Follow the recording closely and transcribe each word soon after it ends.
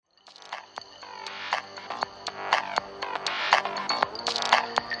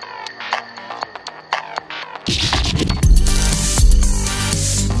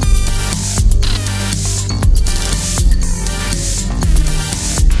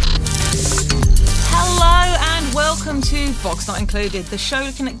to Box Not Included, the show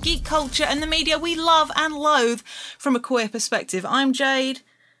looking at geek culture and the media we love and loathe from a queer perspective. I'm Jade.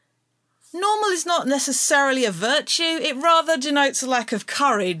 Normal is not necessarily a virtue, it rather denotes a lack of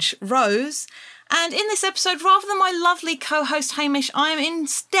courage, Rose. And in this episode, rather than my lovely co-host Hamish, I am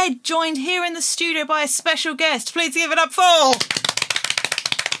instead joined here in the studio by a special guest. Please give it up for...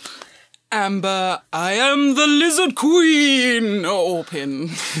 Amber, I am the Lizard Queen, Orpin.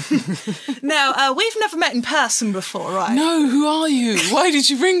 Now, we've never met in person before, right? No, who are you? Why did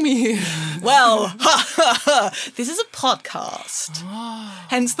you bring me here? Well, this is a podcast.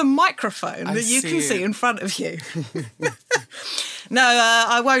 Hence the microphone that you can see in front of you. No,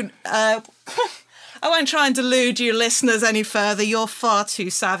 I won't try and delude you listeners any further. You're far too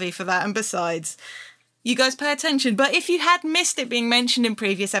savvy for that. And besides, you guys pay attention. But if you had missed it being mentioned in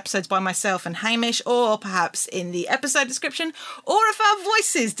previous episodes by myself and Hamish, or perhaps in the episode description, or if our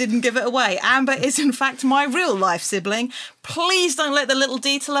voices didn't give it away, Amber is in fact my real life sibling. Please don't let the little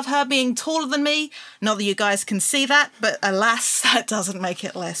detail of her being taller than me, not that you guys can see that, but alas, that doesn't make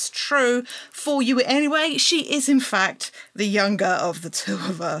it less true. For you anyway, she is in fact the younger of the two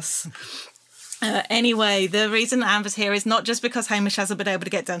of us. Anyway, the reason Amber's here is not just because Hamish hasn't been able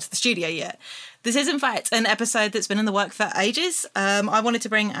to get down to the studio yet. This is, in fact, an episode that's been in the work for ages. I wanted to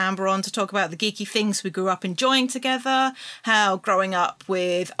bring Amber on to talk about the geeky things we grew up enjoying together, how growing up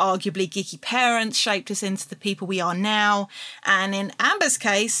with arguably geeky parents shaped us into the people we are now, and in Amber's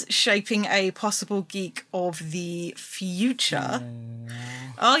case, shaping a possible geek of the future.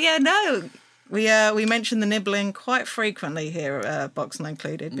 Oh, yeah, no. We mention the nibbling quite frequently here at Box Not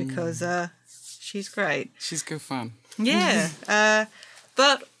Included because... she's great. She's good fun. Yeah.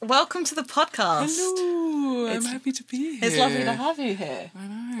 But welcome to the podcast. Hello. I'm happy to be here. It's lovely to have you here. I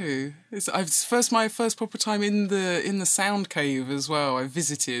know. It's my first proper time in the sound cave as well. I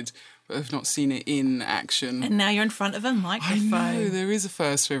visited, but I've not seen it in action. And now you're in front of a microphone. I know, there is a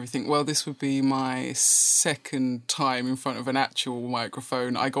first for everything. Well, this would be my second time in front of an actual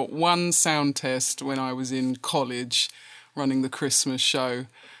microphone. I got one sound test when I was in college running the Christmas show.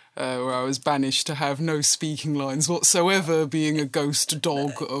 Where I was banished to have no speaking lines whatsoever, being a ghost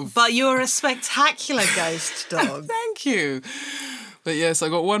dog of... But you're a spectacular ghost dog. Thank you. But yes, I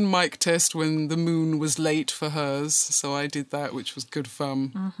got one mic test when the moon was late for hers, so I did that, which was good fun.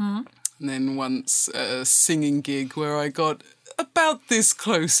 Mm-hmm. And then once a singing gig where I got about this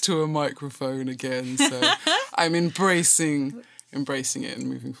close to a microphone again, so I'm embracing it and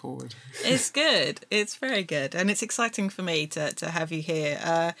moving forward. It's good. It's very good. And it's exciting for me to have you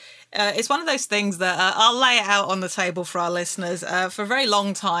here. It's one of those things that I'll lay it out on the table for our listeners. For a very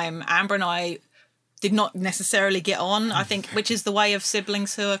long time, Amber and I did not necessarily get on, I think, which is the way of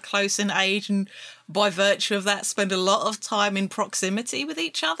siblings who are close in age and by virtue of that spend a lot of time in proximity with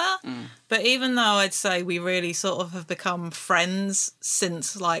each other. But even though I'd say we really sort of have become friends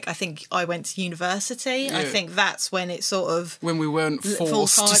since, like, I think I went to university, I think that's when it sort of... When we weren't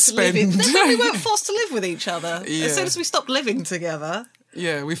forced to spend... When we weren't forced to live with each other. Yeah. As soon as we stopped living together.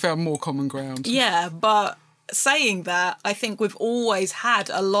 Yeah, we found more common ground. Yeah, but saying that, I think we've always had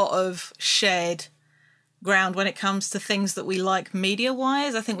a lot of shared ground when it comes to things that we like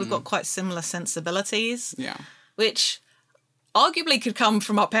media-wise. I think we've got quite similar sensibilities. Yeah. Which arguably could come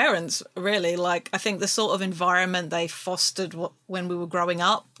from our parents, really. Like, I think the sort of environment they fostered when we were growing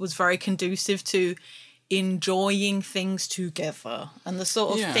up was very conducive to enjoying things together. And the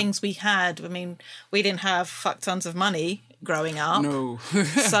sort of things we had, I mean, we didn't have fuck tons of money growing up. No.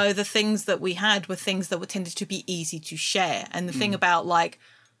 So the things that we had were things that were tended to be easy to share. And the thing about, like,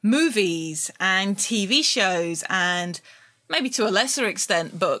 movies and TV shows and maybe to a lesser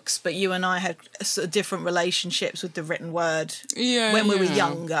extent books, but you and I had sort of different relationships with the written word. When we were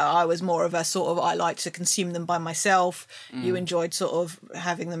younger, I was more of a sort of, I like to consume them by myself. You enjoyed sort of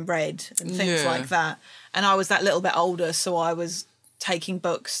having them read and things like that. And I was that little bit older, so I was taking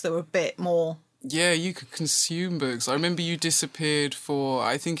books that were a bit more... Yeah, you could consume books. I remember you disappeared for,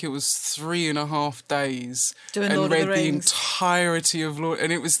 I think it was 3.5 days. Doing Lord of the Rings. And read the entirety of Lord...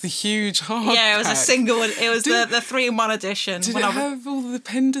 And it was the huge hardback. Yeah, it was a single one. It was the 3-in-1 edition. Did it have all the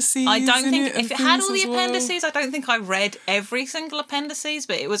appendices? I don't think... If it had all the appendices, I don't think I read every single appendices,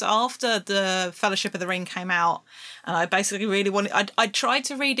 but it was after the Fellowship of the Ring came out, and I basically really wanted... I tried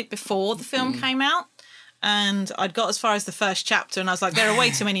to read it before the film came out, and I'd got as far as the first chapter and I was like, there are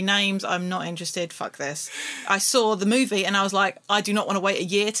way too many names. I'm not interested. Fuck this. I saw the movie and I was like, I do not want to wait a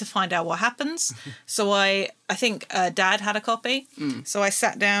year to find out what happens. So I think Dad had a copy. So I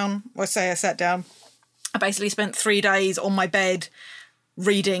sat down. I basically spent 3 days on my bed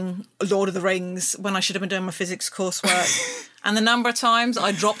reading Lord of the Rings when I should have been doing my physics coursework. And the number of times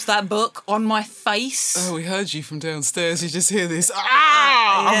I dropped that book on my face. Oh, we heard you from downstairs. You just hear this.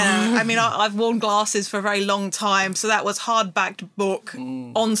 Ah! Yeah, I mean, I've worn glasses for a very long time, so that was hard-backed book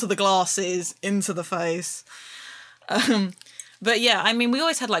onto the glasses, into the face. But yeah, I mean, we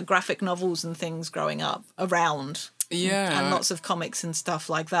always had like graphic novels and things growing up around. Yeah. And lots of comics and stuff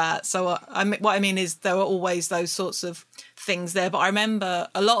like that. So what I mean is there were always those sorts of things there. But I remember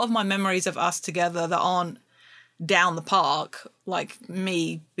a lot of my memories of us together that aren't down the park, like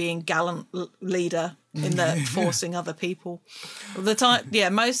me being gallant leader in the forcing other people. A lot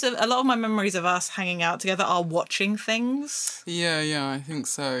of my memories of us hanging out together are watching things. Yeah, I think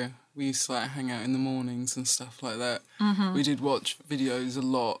so. We used to like hang out in the mornings and stuff like that. Mm-hmm. We did watch videos a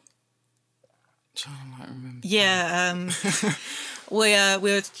lot. I don't remember. Yeah,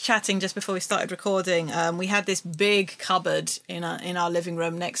 we were chatting just before we started recording. We had this big cupboard in our living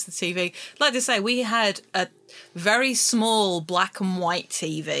room next to the TV. Like to say, we had a very small black and white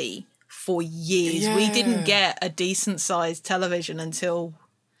TV for years. Yeah. We didn't get a decent sized television until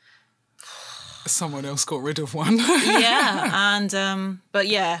someone else got rid of one. Yeah, and but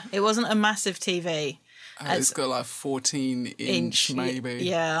yeah, it wasn't a massive TV. It's got like 14-inch maybe.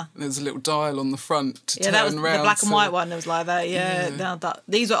 Yeah. There's a little dial on the front to turn that was round. The black and white one. It was like that. Yeah.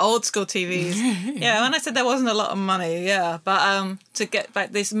 These were old school TVs. Yeah. When I said there wasn't a lot of money, yeah, but to get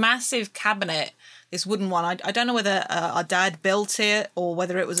back this massive cabinet, this wooden one. I don't know whether our dad built it or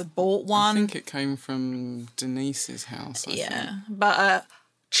whether it was a bought one. I think it came from Denise's house. I think. But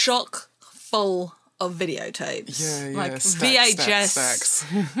chock full of videotapes. Yeah, like stacks,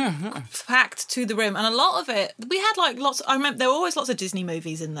 VHS packed to the rim. And a lot of it, we had like I remember there were always lots of Disney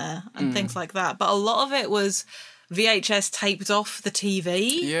movies in there and things like that. But a lot of it was VHS taped off the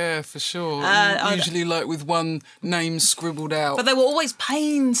TV. Yeah, for sure. Usually like with one name scribbled out. But they were always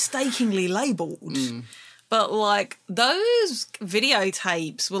painstakingly labelled. But like those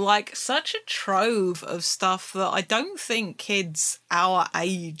videotapes were like such a trove of stuff that I don't think kids our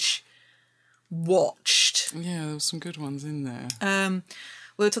age watched. Yeah, there were some good ones in there.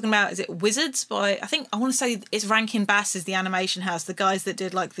 We were talking about, is it Wizards by, I want to say it's Rankin Bass is the animation house, the guys that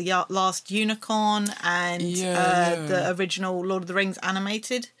did like the Last Unicorn and the original Lord of the Rings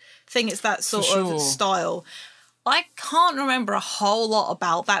animated thing. It's that sort of style. I can't remember a whole lot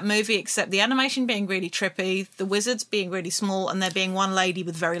about that movie except the animation being really trippy, the wizards being really small, and there being one lady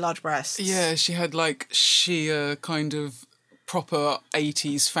with very large breasts. Yeah, she had like sheer kind of proper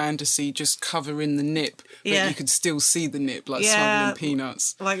 80s fantasy just covering the nip, but you could still see the nip like smuggling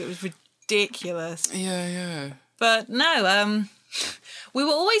peanuts. Like it was ridiculous. Yeah. But no, we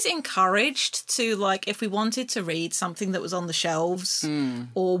were always encouraged to, like, if we wanted to read something that was on the shelves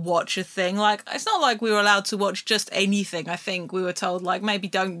or watch a thing, like, it's not like we were allowed to watch just anything. I think we were told, like, maybe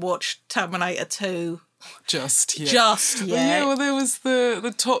don't watch Terminator 2 just yet. Yeah, well, there was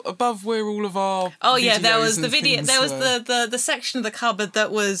the top above where all of our there was the video. There was the section of the cupboard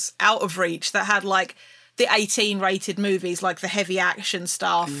that was out of reach that had like the 18 rated movies, like the heavy action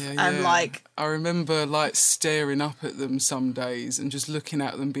stuff, and like I remember like staring up at them some days and just looking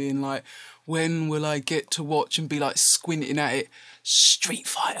at them, being like, when will I get to watch and be like squinting at it? Street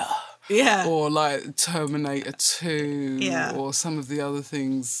Fighter, or like Terminator 2, or some of the other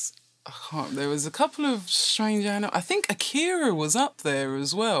things. There was a couple of strange animals. I think Akira was up there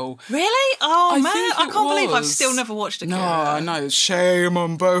as well. Really? Oh, man. I can't believe I've still never watched Akira. No, I know. Shame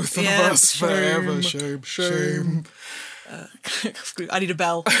on both of us forever. Shame. I need a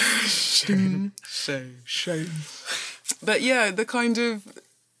bell. Shame. But yeah, the kind of...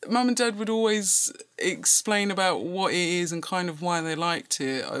 Mum and Dad would always explain about what it is and kind of why they liked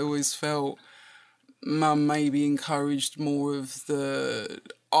it. I always felt Mum maybe encouraged more of the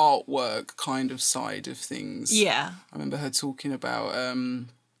artwork kind of side of things. Yeah. I remember her talking about,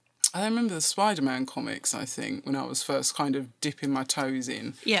 I remember the Spider-Man comics, I think, when I was first kind of dipping my toes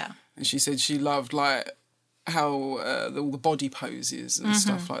in. Yeah. And she said she loved, like, how all the body poses and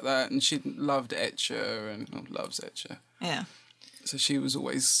stuff like that. And she loved Etcher and loves Etcher. Yeah. So she was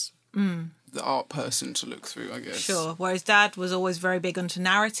always the art person to look through, I guess. Sure. Whereas Dad was always very big onto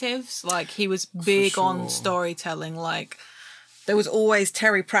narratives. Like, he was big on storytelling, like... There was always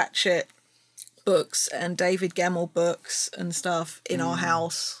Terry Pratchett books and David Gemmell books and stuff in our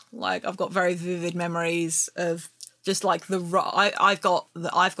house. Like, I've got very vivid memories of just like I've got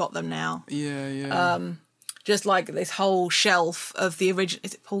them now. Yeah. Just like this whole shelf of the original.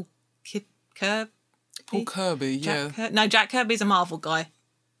 Is it Paul Kirby? Paul Kirby, No, Jack Kirby's a Marvel guy.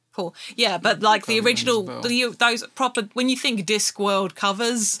 Paul. Yeah, but like the original, Well. those proper, when you think Discworld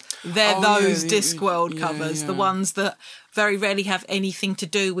covers, they're those Discworld covers, the ones that very rarely have anything to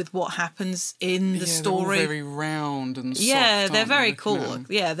do with what happens in the story. They're all very round and soft. Yeah, they're very cool.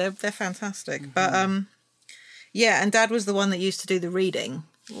 Yeah, they're fantastic. Mm-hmm. But yeah, and Dad was the one that used to do the reading.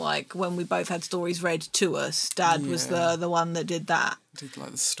 Like when we both had stories read to us, Dad was the one that did that. Did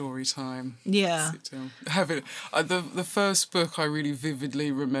like the story time. Yeah. Sit down. The first book I really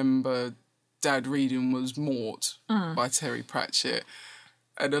vividly remember Dad reading was Mort by Terry Pratchett.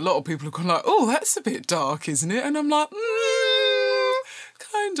 And a lot of people have gone like, oh, that's a bit dark, isn't it? And I'm like,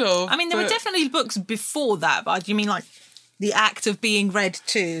 kind of. I mean, there were definitely books before that, but do you mean like the act of being read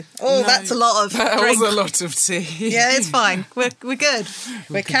to? Oh, no, that's a lot of that drink. Was a lot of tea. Yeah, it's fine. We're good.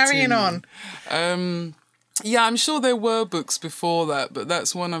 We're carrying on. Yeah, I'm sure there were books before that, but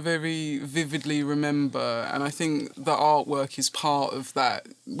that's one I very vividly remember. And I think the artwork is part of that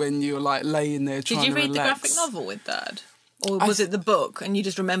when you're like laying there trying to relax. Did you read the graphic novel with Dad? Or was it the book and you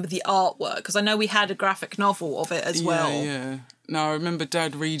just remember the artwork? Because I know we had a graphic novel of it as well. Yeah. No, I remember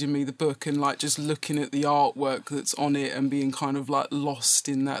Dad reading me the book and like just looking at the artwork that's on it and being kind of like lost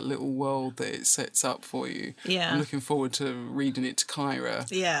in that little world that it sets up for you. Yeah. I'm looking forward to reading it to Kyra.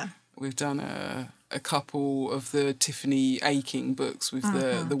 Yeah. We've done a couple of the Tiffany Aching books with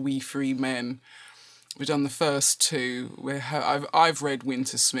the We Free Men. We've done the first two. I've read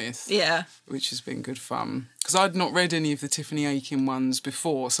Wintersmith. Yeah. Which has been good fun. Because I'd not read any of the Tiffany Aching ones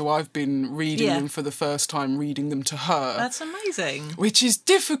before, so I've been reading them for the first time, reading them to her. That's amazing. Which is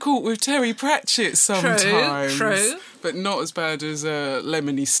difficult with Terry Pratchett sometimes. True. But not as bad as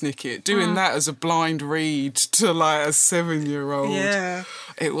Lemony Snicket. Doing that as a blind read to like a 7-year-old. Yeah.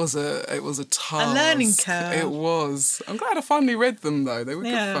 It was a task. A learning curve. It was. I'm glad I finally read them though. They were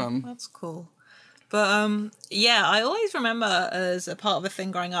good fun. That's cool. But, yeah, I always remember as a part of a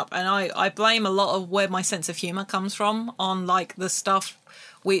thing growing up, and I blame a lot of where my sense of humour comes from on, like, the stuff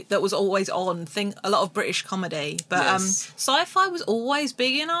that was always on, a lot of British comedy. But sci-fi was always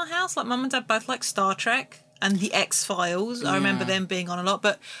big in our house. Like, Mum and Dad both like Star Trek and The X-Files. I remember them being on a lot.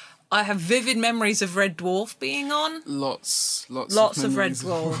 But I have vivid memories of Red Dwarf being on. Lots of Red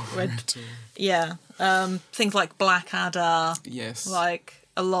Dwarf. Yeah. Things like Blackadder. Yes. Like,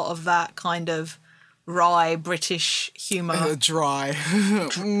 a lot of that kind of wry British humour. Dry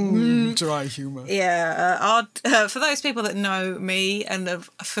humour. Yeah. For those people that know me and are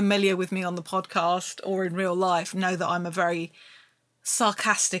familiar with me on the podcast or in real life, know that I'm a very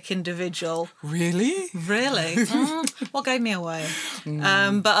sarcastic individual. Really? What gave me away?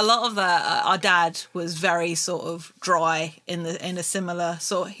 But a lot of that, our dad was very sort of dry in a similar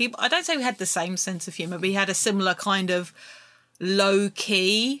sort. I don't say we had the same sense of humour, but he had a similar kind of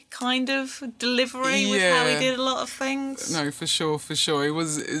low-key kind of delivery with how he did a lot of things. No, for sure. It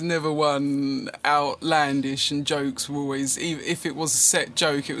was never one outlandish, and jokes were always, if it was a set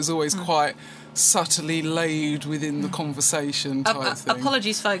joke, it was always quite subtly laid within the conversation type thing.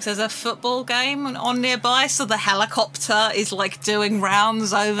 Apologies, folks, there's a football game on nearby, so the helicopter is like doing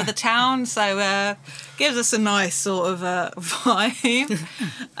rounds over the town, so gives us a nice sort of vibe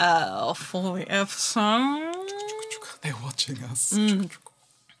for the episode. They're watching us.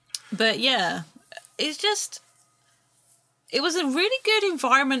 But yeah, it was a really good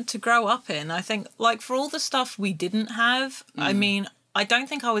environment to grow up in. I think, like, for all the stuff we didn't have, I mean, I don't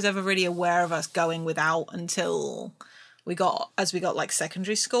think I was ever really aware of us going without until we got like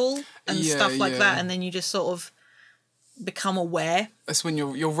secondary school and stuff like that, and then you just sort of become aware. That's when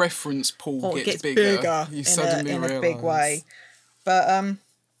your reference pool gets bigger. You suddenly realise. In a big way. But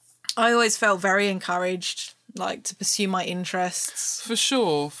I always felt very encouraged, like, to pursue my interests. For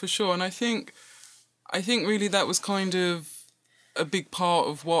sure. And I think really that was kind of a big part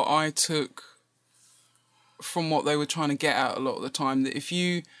of what I took from what they were trying to get at a lot of the time, that if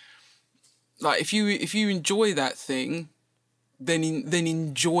you enjoy that thing, then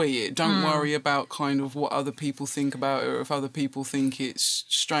enjoy it. Don't worry about kind of what other people think about it, or if other people think it's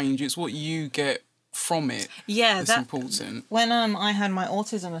strange. It's what you get from it. Yeah, that's important. When I had my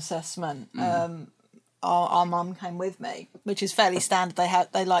autism assessment, our mum came with me, which is fairly standard.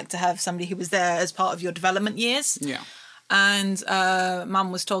 They like to have somebody who was there as part of your development years. Yeah. And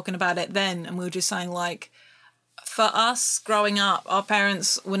Mum was talking about it then, and we were just saying, like, for us growing up, our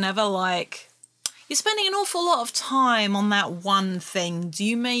parents were never like, you're spending an awful lot of time on that one thing. Do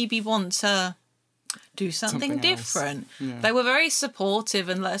you maybe want to do something different? Yeah. They were very supportive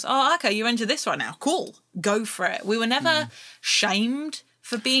and let us, okay, you're into this right now. Cool. Go for it. We were never shamed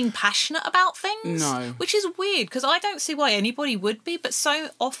for being passionate about things. No. Which is weird, because I don't see why anybody would be, but so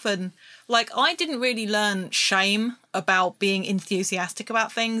often, like, I didn't really learn shame about being enthusiastic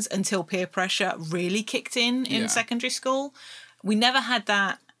about things until peer pressure really kicked in secondary school. We never had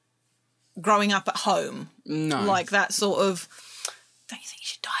that growing up at home. No. Like that sort of, don't you think you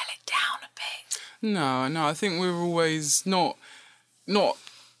should dial it down a bit? No, I think we were always not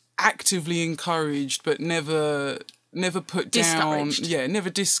actively encouraged, but never put down. Discouraged. Yeah, never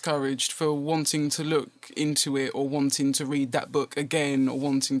discouraged for wanting to look into it or wanting to read that book again or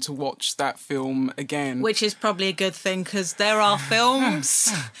wanting to watch that film again. Which is probably a good thing, because there are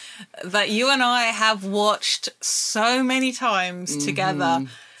films that you and I have watched so many times together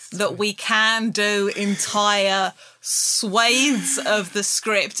that we can do entire swathes of the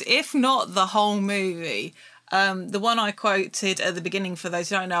script, if not the whole movie. The one I quoted at the beginning, for those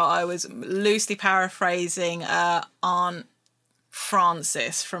who don't know, I was loosely paraphrasing Aunt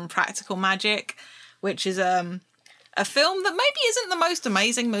Frances from Practical Magic, which is a film that maybe isn't the most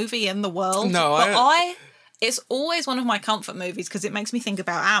amazing movie in the world. No, but it's always one of my comfort movies because it makes me think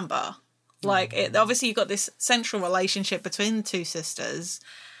about Amber. Like, obviously you've got this central relationship between the two sisters.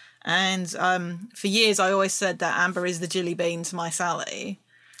 And for years I always said that Amber is the Jilly Bean to my Sally,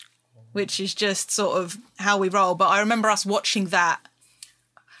 which is just sort of how we roll. But I remember us watching that.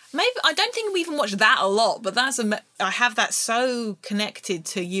 Maybe I don't think we even watched that a lot, but I have that so connected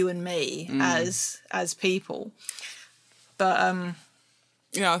to you and me as people. But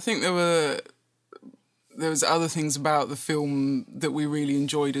yeah, I think there was other things about the film that we really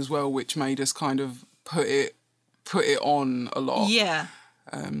enjoyed as well, which made us kind of put it on a lot. Yeah.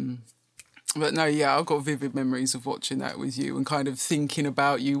 But no, yeah, I've got vivid memories of watching that with you and kind of thinking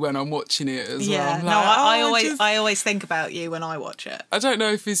about you when I'm watching it as well. Yeah, I'm no, like, I always think about you when I watch it. I don't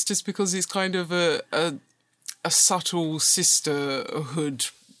know if it's just because it's kind of a subtle sisterhood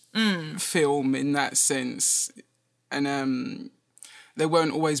film in that sense. And there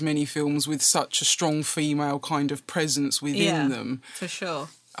weren't always many films with such a strong female kind of presence within them. For sure.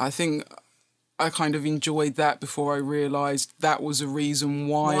 I think I kind of enjoyed that before I realised that was a reason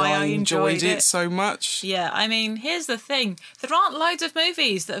why I enjoyed it so much. Yeah, I mean, here's the thing. There aren't loads of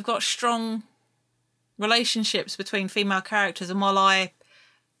movies that have got strong relationships between female characters, and while I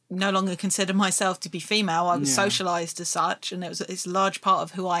no longer consider myself to be female, I was socialised as such, and it's a large part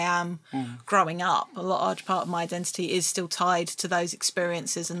of who I am growing up. A large part of my identity is still tied to those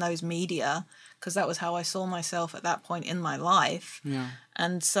experiences and those media, because that was how I saw myself at that point in my life. Yeah.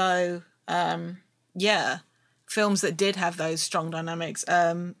 And so... films that did have those strong dynamics.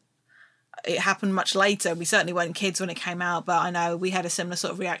 It happened much later. We certainly weren't kids when it came out, but I know we had a similar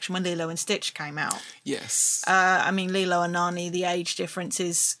sort of reaction when Lilo and Stitch came out. Yes. I mean, Lilo and Nani, the age difference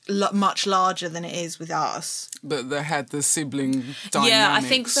is much larger than it is with us. But they had the sibling dynamic. Yeah, I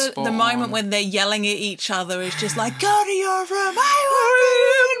think the moment when they're yelling at each other is just like, go to your room, I want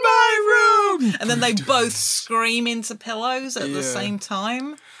in my room. And then they both scream into pillows at the same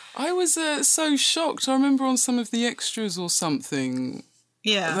time. I was so shocked. I remember on some of the extras or something,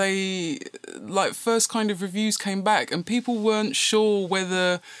 they, like, first kind of reviews came back and people weren't sure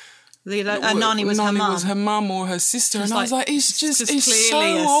whether Nani was her mum or her sister. And I was like, it's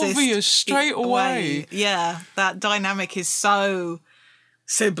so obvious straight away. Yeah, that dynamic is so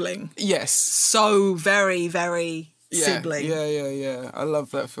sibling. Yes. So very, very sibling. Yeah. I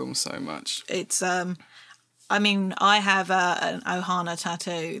love that film so much. It's... I mean, I have an Ohana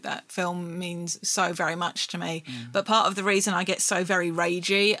tattoo. That film means so very much to me. But part of the reason I get so very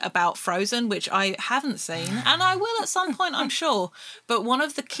ragey about Frozen, which I haven't seen, and I will at some point, I'm sure, but one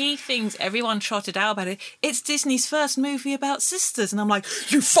of the key things everyone trotted out about it's Disney's first movie about sisters. And I'm like,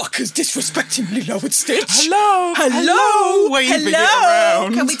 you fuckers disrespecting Lilo and Stitch. Hello. Waving it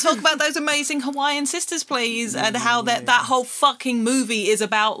around. Can we talk about those amazing Hawaiian sisters, please? And how that whole fucking movie is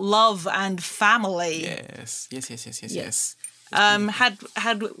about love and family. Yes. If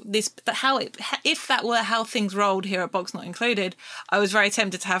that were how things rolled here at Box Not Included, I was very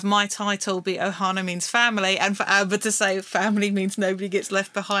tempted to have my title be Ohana means family, and for Amber to say family means nobody gets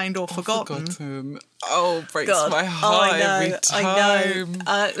left behind or forgotten. Oh, breaks my heart every time. I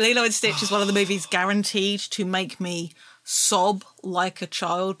know. Lilo and Stitch is one of the movies guaranteed to make me sob like a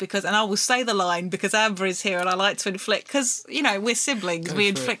child, and I will say the line because Amber is here and I like to inflict, because, you know, we're siblings, we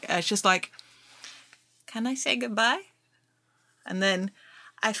inflict. It's just like, can I say goodbye? And then,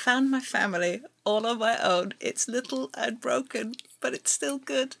 I found my family all on my own. It's little and broken, but it's still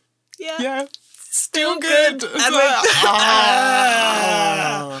good. Yeah. Still good.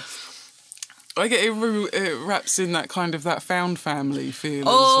 I get it wraps in that kind of that found family feel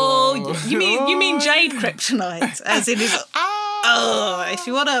as well. You mean Jade Kryptonite, as it is. Oh, if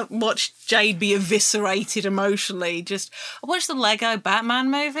you want to watch Jade be eviscerated emotionally, just I watched the Lego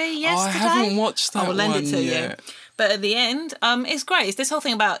Batman movie yesterday. I haven't watched that I will lend one it to yet. you. But at the end, it's great. It's this whole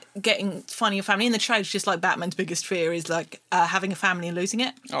thing about finding a family. In the trailer, it's just like Batman's biggest fear is like having a family and losing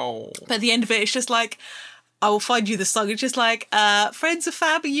it. Oh. But at the end of it, it's just like, I will find you the song. It's just like, friends or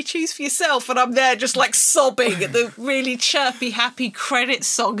family, you choose for yourself. And I'm there just like sobbing at the really chirpy, happy credits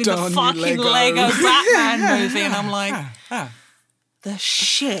song in Darn the you, fucking Lego. Batman movie. And I'm like, the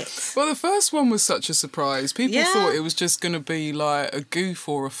shit. Well, the first one was such a surprise. People Yeah. thought it was just going to be like a goof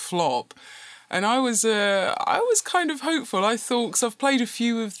or a flop. And I was kind of hopeful. I thought, because I've played a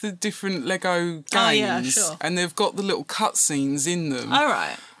few of the different Lego games, Oh, yeah, sure. and they've got the little cutscenes in them. All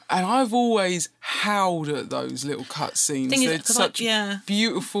right. And I've always howled at those little cutscenes. Thing is, They're 'cause such yeah.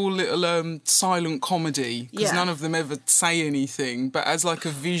 beautiful little silent comedy, because Yeah. none of them ever say anything. But as like a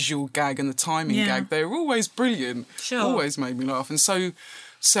visual gag and the timing Yeah. gag, they're always brilliant. Sure. Always made me laugh. And so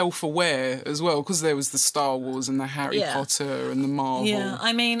self-aware as well, because there was the Star Wars and the Harry Yeah. Potter and the Marvel. Yeah,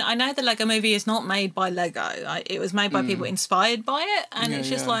 I mean, I know the Lego movie is not made by Lego. It was made by people inspired by it. And Yeah, it's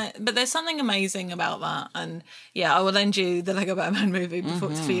just yeah. like, but there's something amazing about that. And yeah, I will lend you the Lego Batman movie for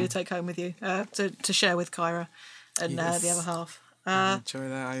you to take home with you, to share with Kyra and Yes. the other half. I'll enjoy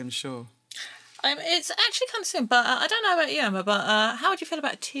that, I am sure. It's actually kind of soon, but I don't know about you, Emma, but how would you feel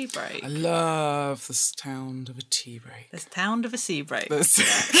about a tea break? I love the sound of a tea break. The sound of a sea break. The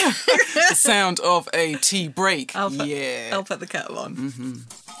sound of a tea break. I'll Yeah. put the kettle on.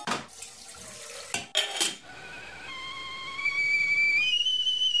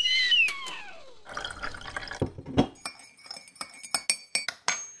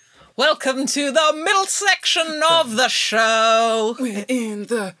 Welcome to the middle section of the show. We're in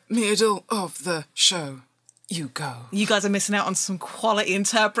the middle of the show. You go. You guys are missing out on some quality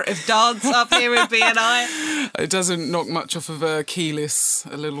interpretive dance up here with B&I. It doesn't knock much off of Keyless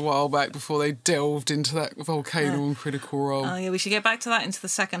a little while back before they delved into that volcano and Critical Role. Oh yeah, we should get back to that into the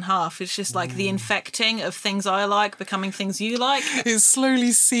second half. It's just like the infecting of things I like becoming things you like. It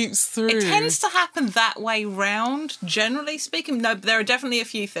slowly seeps through. It tends to happen that way round, generally speaking. No, there are definitely a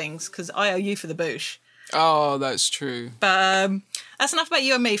few things, because I owe you for the boosh. Oh, that's true. But that's enough about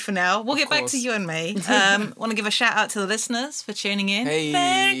you and me for now. We'll get back course. to you and me. Want to give a shout out to the listeners for tuning in. Hey.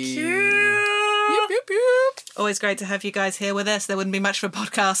 Thank you. Yep, yep, yep. Always great to have you guys here with us. There wouldn't be much of a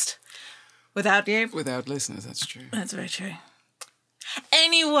podcast without you. Without listeners, that's true. That's very true.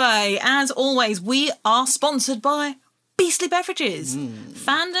 Anyway, as always, we are sponsored by Beastly Beverages.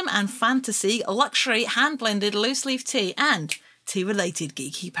 Fandom and fantasy, luxury, hand-blended loose-leaf tea, and tea-related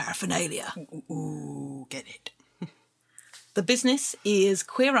geeky paraphernalia. Ooh, get it. The business is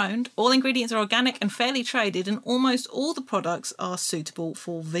queer-owned, all ingredients are organic and fairly traded, and almost all the products are suitable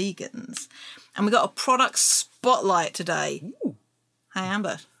for vegans. And we got a product spotlight today. Ooh. Hey,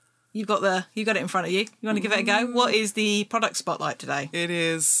 Amber, you got it in front of you. You want to give it a go? What is the product spotlight today? It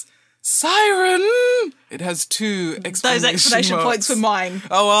is Siren. It has two exclamation Those exclamation marks. points were mine.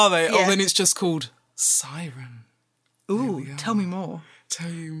 Oh, are they? Yeah. Oh, then it's just called Siren. Ooh, tell me more.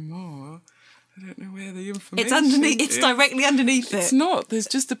 Tell you more. I don't know where the information It's underneath. It's is. directly underneath It's it. not. There's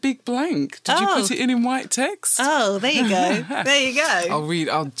just a big blank. Did you Oh. put it in white text? Oh, there you go. There you go.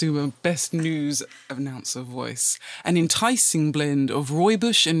 I'll do my best news announcer voice. An enticing blend of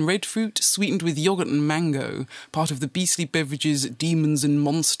rooibos and red fruit sweetened with yogurt and mango, part of the Beastly Beverages Demons and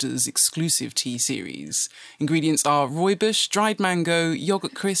Monsters exclusive tea series. Ingredients are rooibos, dried mango,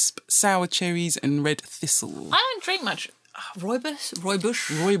 yogurt crisp, sour cherries, and red thistle. I don't drink much. Rooibos?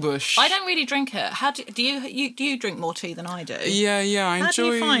 Rooibos. I don't really drink it. How do you drink more tea than I do? Yeah, I How enjoy.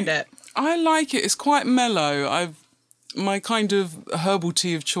 do you find it? I like it. It's quite mellow. My kind of herbal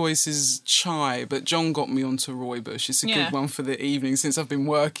tea of choice is chai, but John got me onto rooibos. It's a Yeah. good one for the evening. Since I've been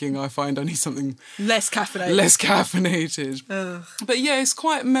working, I find I need something Less caffeinated. less caffeinated. Ugh. But yeah, it's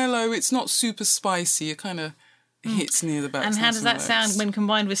quite mellow. It's not super spicy. It kind of hits near the back. And how does that sound when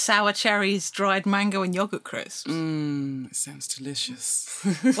combined with sour cherries, dried mango, and yogurt crisps? It sounds delicious.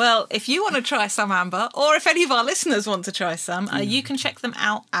 Well, if you want to try some, Amber, or if any of our listeners want to try some, you can check them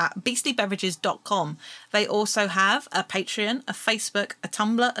out at beastlybeverages.com. They also have a Patreon, a Facebook, a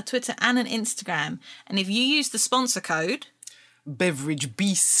Tumblr, a Twitter, and an Instagram. And if you use the sponsor code Beverage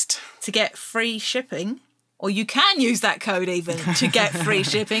Beast. to get free shipping, or you can use that code even to get free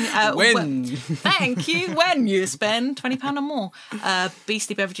shipping. When? Thank you. When you spend £20 or more.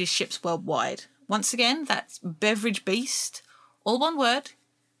 Beastly Beverages ships worldwide. Once again, that's Beverage Beast, all one word,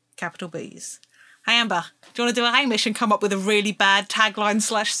 capital B's. Hey, Amber, do you want to do a Hamish and come up with a really bad tagline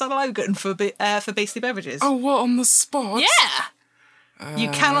 / slogan for Beastly Beverages? Oh, what, on the spot? Yeah. You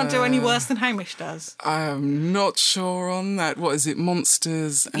cannot do any worse than Hamish does. I'm not sure on that. What is it?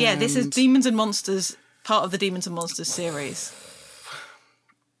 Monsters? Yeah, this is Demons and Monsters, part of the Demons and Monsters series.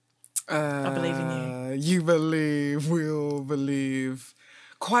 I believe in you. You believe, we'll believe.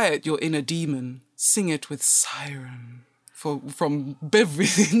 Quiet your inner demon. Sing it with siren. From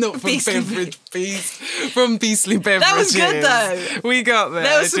beverage, not from Beastly beverage beast, from Beastly Beverages. That was good though. We got there.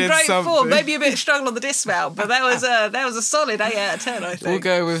 There was some great something. form. Maybe a bit struggle on the dismount, but that was a solid 8 out of 10. I think We'll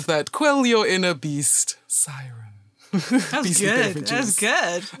go with that. Quell your inner beast, siren. That was good. That was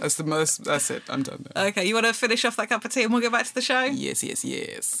good. That's the most. That's it. I'm done now. Okay, you want to finish off that cup of tea and we'll go back to the show?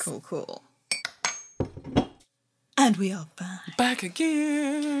 Yes. Cool. And we are back. Back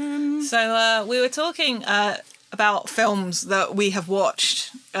again. So we were talking about films that we have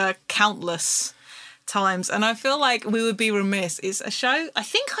watched countless times, and I feel like we would be remiss. It's a show. I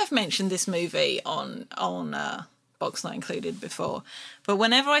think I've mentioned this movie on Box Not Included before, but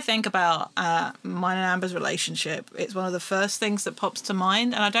whenever I think about mine and Amber's relationship, it's one of the first things that pops to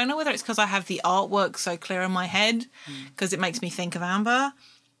mind. And I don't know whether it's because I have the artwork so clear in my head, because it makes me think of Amber.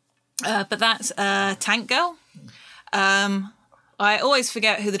 But that's Tank Girl. I always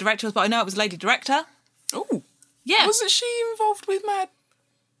forget who the director was, but I know it was a lady director. Oh. Yeah. Wasn't she involved with Mad?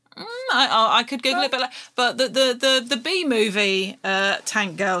 I could Google it, but the B movie,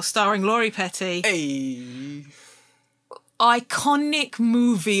 Tank Girl, starring Laurie Petty. Hey. Iconic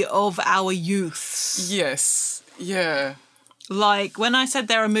movie of our youths. Yes. Yeah. Like, when I said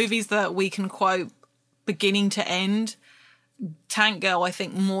there are movies that we can quote beginning to end, Tank Girl, I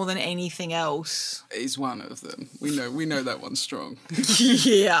think, more than anything else, is one of them. We know that one's strong.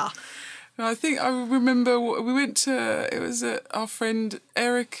 Yeah. I think I remember we went to, it was at our friend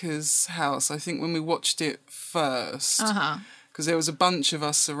Erica's house, I think, when we watched it first. Because there was a bunch of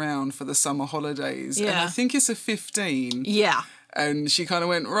us around for the summer holidays. Yeah. And I think it's a 15. Yeah. And she kind of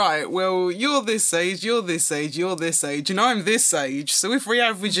went, right, well, you're this age, you're this age, you're this age, and I'm this age. So if we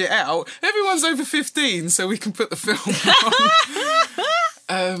average it out, everyone's over 15, so we can put the film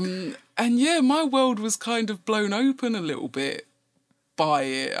on. And yeah, my world was kind of blown open a little bit by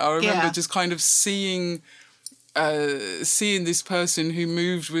it. I remember just kind of seeing this person who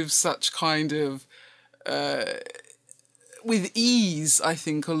moved with such kind of, with ease, I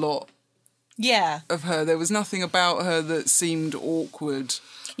think, a lot. Yeah. Of her. There was nothing about her that seemed awkward.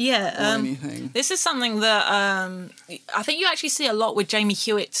 Yeah. Or anything. This is something that I think you actually see a lot with Jamie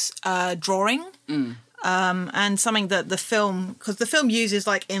Hewitt's drawing. And something that the film, because the film uses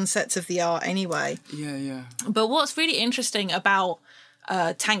like insets of the art anyway. Yeah. But what's really interesting about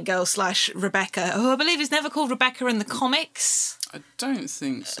Tank Girl / Rebecca, who I believe is never called Rebecca in the comics. I don't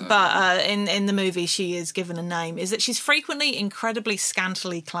think so. But in the movie she is given a name, is that she's frequently incredibly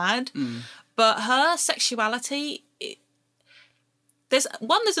scantily clad. But her sexuality, there's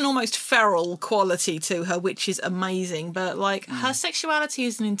an almost feral quality to her, which is amazing. But like her sexuality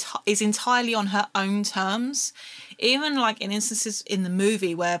is entirely on her own terms. Even like in instances in the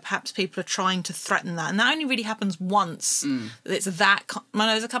movie where perhaps people are trying to threaten that, and that only really happens once. It's that. I know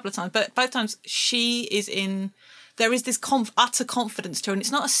there's a couple of times, but both times she is in. There is this utter confidence to her, and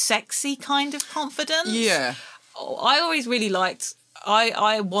it's not a sexy kind of confidence. Yeah. I always really liked.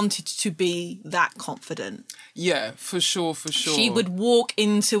 I wanted to be that confident. Yeah, for sure. She would walk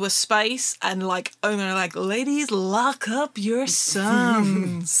into a space and like, ladies, lock up your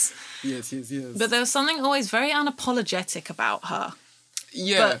sons. Yes. But there was something always very unapologetic about her.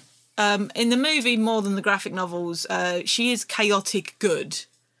 Yeah. But in the movie, more than the graphic novels, she is chaotic good.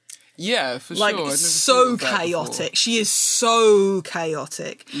 Yeah, for like, sure. Like, so chaotic. She is so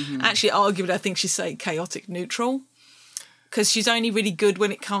chaotic. Actually, arguably, I think she's chaotic neutral. Because she's only really good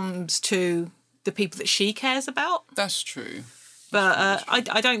when it comes to the people that she cares about. That's true. But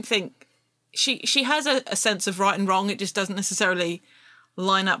I don't think... She has a sense of right and wrong. It just doesn't necessarily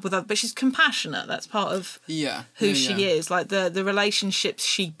line up with other... But she's compassionate. That's part of who she is. Like, the relationships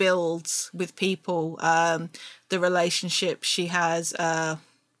she builds with people, the relationship she has...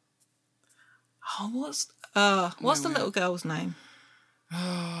 what's the little girl's name?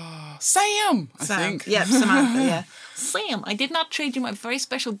 Sam, I think. Yeah, Samantha, yeah. Sam, I did not trade you my very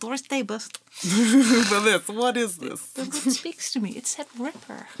special Doris Day bust. For this, what is this? The book speaks to me. It said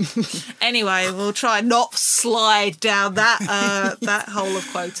Ripper. Anyway, we'll try not slide down that hole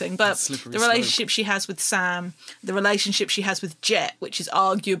of quoting. But the relationship she has with Sam, the relationship she has with Jet, which is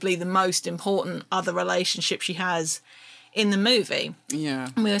arguably the most important other relationship she has in the movie. Yeah.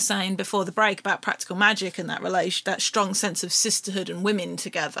 And we were saying before the break about Practical Magic and that strong sense of sisterhood and women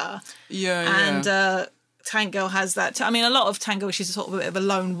together. Yeah. And Tank Girl has that. I mean, a lot of Tank Girl, she's sort of a bit of a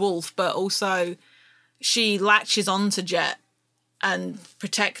lone wolf, but also she latches on to Jet and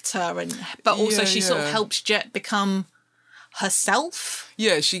protect her, but also she sort of helps Jet become herself.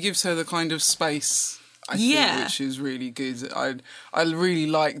 Yeah, she gives her the kind of space, I think, which is really good. I really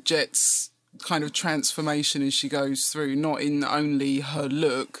like Jet's kind of transformation as she goes through, not in only her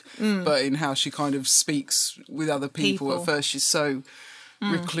look, but in how she kind of speaks with other people. At first she's so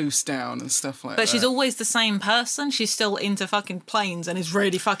recluse down and stuff like that. But she's always the same person. She's still into fucking planes and is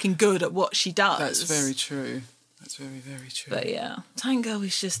really fucking good at what she does. That's very true. That's very, very true. But yeah, Tango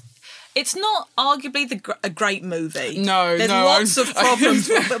is just... It's not arguably a great movie. No, There's lots of problems.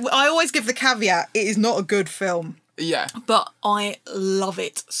 But I always give the caveat, it is not a good film. Yeah. But I love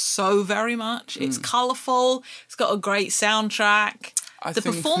it so very much. It's colourful. It's got a great soundtrack. The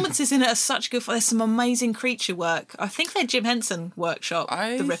performances in it are such good fun. There's some amazing creature work. I think they're Jim Henson workshop,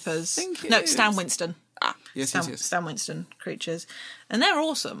 the Rippers. Stan Winston. Yes. Stan Winston creatures. And they're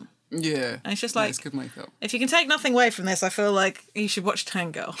awesome. Yeah. And it's just like... it's good makeup. If you can take nothing away from this, I feel like you should watch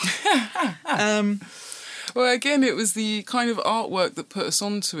Tango. Well, again, it was the kind of artwork that put us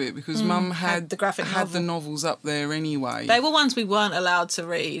onto it, because Mum had the graphic novel. the novels up there anyway. They were ones we weren't allowed to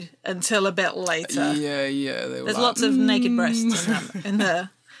read until a bit later. Yeah. There's lots of naked breasts in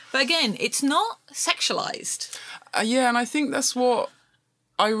there. But again, it's not sexualised. Yeah, and I think that's what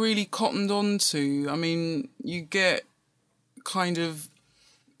I really cottoned on to. I mean, you get kind of...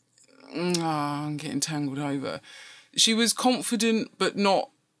 I'm getting tangled over. She was confident, but not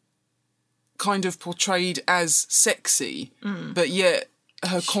kind of portrayed as sexy, but yet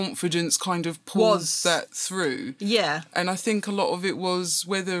her confidence kind of pulls that through. Yeah. And I think a lot of it was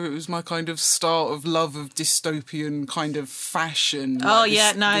whether it was my kind of start of love of dystopian kind of fashion. Oh,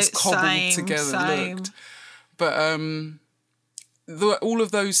 like this cobbled together looked. But all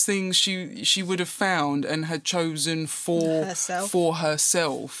of those things she would have found and had chosen for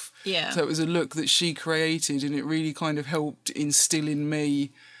herself. Yeah. So it was a look that she created, and it really kind of helped instill in me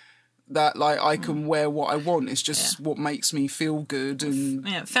that, like, I can wear what I want. It's just what makes me feel good.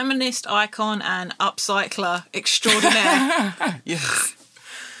 And feminist icon and upcycler extraordinaire. Yes.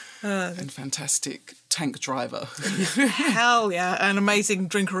 And fantastic tank driver. Hell yeah. An amazing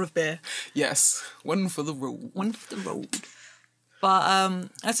drinker of beer. Yes. One for the road. One for the road. But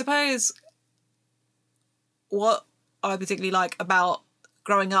I suppose what I particularly like about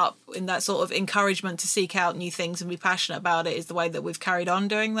growing up in that sort of encouragement to seek out new things and be passionate about it is the way that we've carried on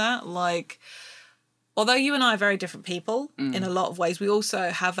doing that. Like, although you and I are very different people in a lot of ways, we also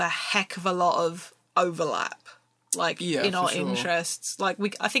have a heck of a lot of overlap, like, in our interests. Like,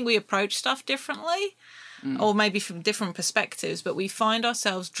 I think we approach stuff differently, or maybe from different perspectives, but we find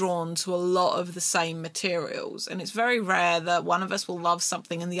ourselves drawn to a lot of the same materials. And it's very rare that one of us will love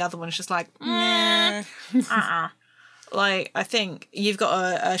something and the other one's just like, Like, I think you've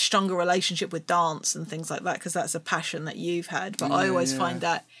got a stronger relationship with dance and things like that because that's a passion that you've had. But I always find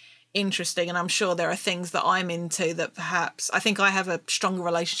that interesting, and I'm sure there are things that I'm into that perhaps... I think I have a stronger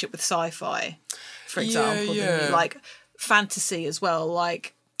relationship with sci-fi, for example, than you. Like fantasy as well,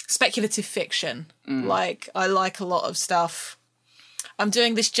 like speculative fiction. Like, I like a lot of stuff. I'm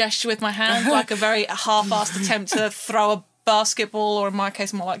doing this gesture with my hand, like a very half-assed attempt to throw a basketball, or in my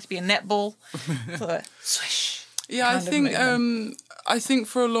case, more like to be a netball. So, swish. Yeah, I think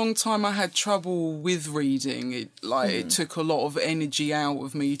for a long time I had trouble with reading. It took a lot of energy out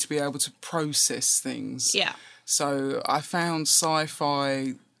of me to be able to process things. Yeah. So I found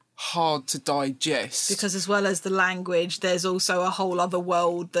sci-fi hard to digest. Because as well as the language, there's also a whole other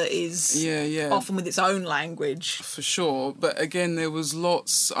world that is often with its own language. For sure. But again, there was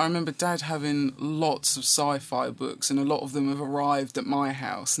lots... I remember Dad having lots of sci-fi books, and a lot of them have arrived at my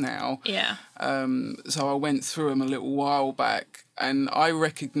house now. Yeah. So I went through them a little while back, and I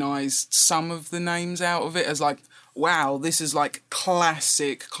recognised some of the names out of it as like, wow, this is like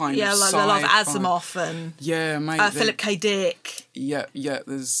classic kind of sci-fi. Yeah, like I love Asimov and Philip K. Dick. Yeah,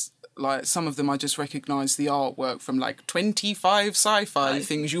 there's like some of them I just recognise the artwork from like 25 sci-fi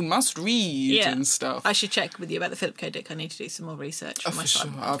things you must read and stuff. I should check with you about the Philip K. Dick. I need to do some more research for my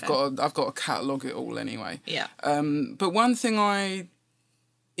son. Sure. I've got to catalogue it all anyway. Yeah. But one thing I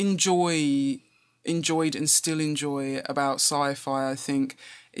enjoyed and still enjoy about sci-fi, I think,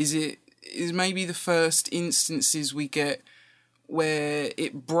 is maybe the first instances we get where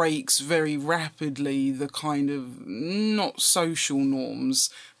it breaks very rapidly the kind of not social norms,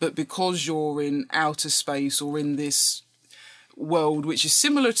 but because you're in outer space or in this world which is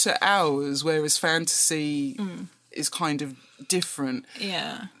similar to ours, whereas fantasy is kind of different.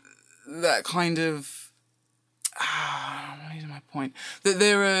 Yeah. That kind of... what is my point? That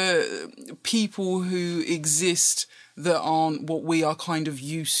there are people who exist that aren't what we are kind of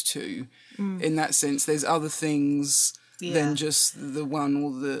used to. In that sense, there's other things than just the one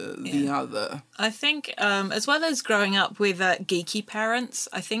or the other. I think as well as growing up with geeky parents,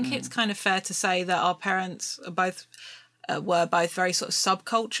 I think it's kind of fair to say that our parents were both very sort of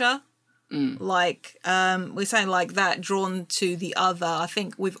subculture. Like we're saying like that, drawn to the other. I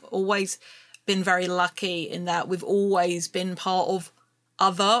think we've always been very lucky in that we've always been part of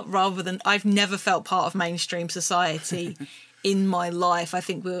other rather than I've never felt part of mainstream society in my life. I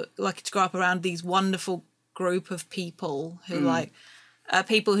think we're lucky to grow up around these wonderful group of people who like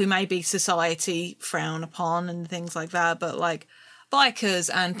people who maybe society frown upon and things like that, but like bikers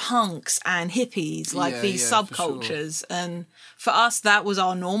and punks and hippies, like these subcultures. For sure. And for us, that was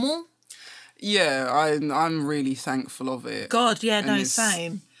our normal. Yeah, I'm really thankful of it. God, yeah, no,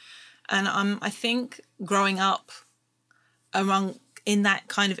 same. And I think growing up in that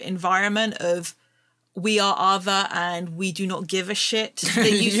kind of environment of we are other and we do not give a shit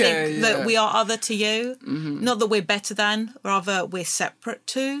that you think that we are other to you. Mm-hmm. Not that we're better than, rather we're separate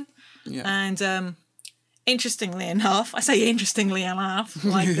to. Yeah. And interestingly enough, I say interestingly enough,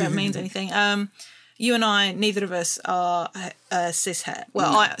 like that means anything. You and I, neither of us are cishet.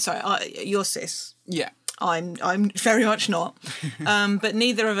 Well, you're cis. Yeah. I'm very much not. But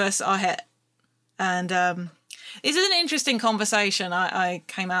neither of us are het. And this is an interesting conversation. I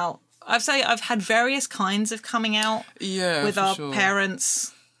came out. I've had various kinds of coming out with our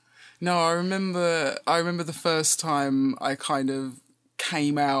parents. No, I remember the first time I kind of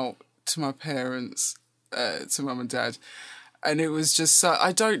came out to my parents, to mum and dad. And it was just,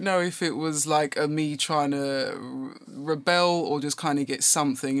 I don't know if it was like me trying to rebel or just kind of get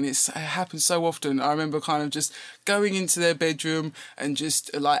something. And it happens so often. I remember kind of just going into their bedroom and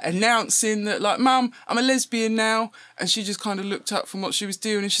just like announcing that like, Mum, I'm a lesbian now. And she just kind of looked up from what she was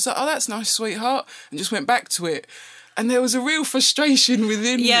doing and she's like, oh, that's nice, sweetheart. And just went back to it. And there was a real frustration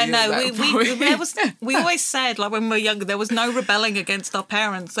within me. Yeah, no, we always said, like when we were younger, there was no rebelling against our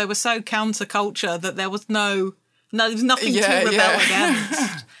parents. They were so counterculture that there was there was nothing to rebel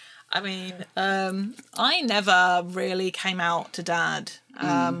against. I mean, I never really came out to Dad.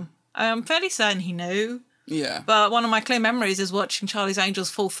 I'm fairly certain he knew. Yeah. But one of my clear memories is watching Charlie's Angels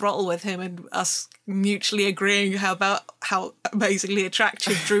full throttle with him and us mutually agreeing how amazingly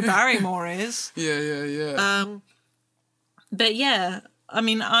attractive Drew Barrymore is. Yeah. But yeah, I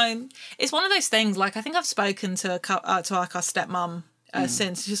mean, it's one of those things, like, I think I've spoken to like our stepmom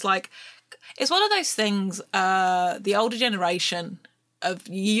since. Just like, it's one of those things, the older generation of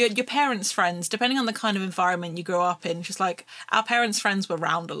your parents' friends, depending on the kind of environment you grew up in, just like our parents' friends were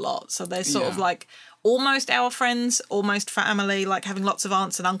around a lot. So they're sort of like almost our friends, almost family, like having lots of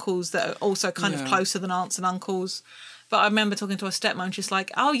aunts and uncles that are also kind of closer than aunts and uncles. But I remember talking to a stepmom and she's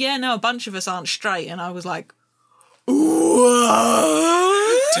like, oh yeah, no, a bunch of us aren't straight. And I was like,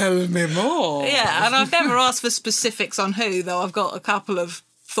 what? Tell me more. Yeah, and I've never asked for specifics on who, though I've got a couple of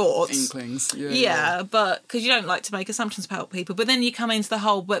thoughts. Inklings. Yeah, but because you don't like to make assumptions about people. But then you come into the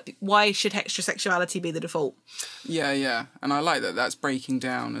whole, but why should heterosexuality be the default? Yeah. And I like that that's breaking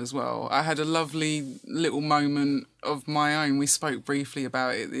down as well. I had a lovely little moment of my own. We spoke briefly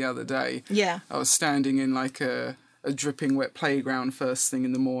about it the other day. Yeah. I was standing in like a dripping wet playground first thing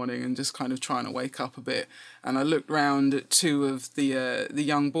in the morning and just kind of trying to wake up a bit. And I looked round at two of the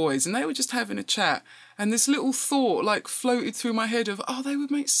young boys and they were just having a chat. And this little thought like floated through my head of, oh, they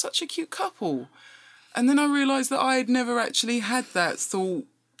would make such a cute couple. And then I realised that I had never actually had that thought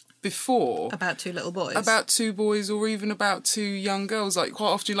before. About two little boys? About two boys or even about two young girls. Like quite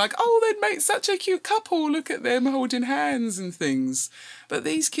often like, oh, they'd make such a cute couple. Look at them holding hands and things. But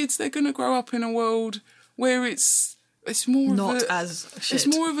these kids, they're going to grow up in a world where it's more not of a, as shit.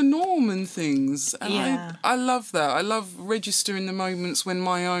 It's more of a norm and things. And yeah. I love that. I love registering the moments when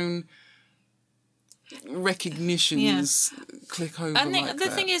my own recognitions click over. I think like the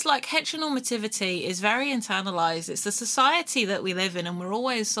that. thing is, like, heteronormativity is very internalised. It's the society that we live in, and we're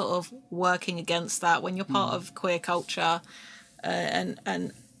always sort of working against that when you're part of queer culture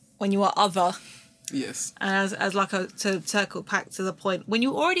and when you are other. Yes. And as like to circle back to the point, when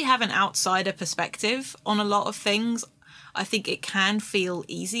you already have an outsider perspective on a lot of things, I think it can feel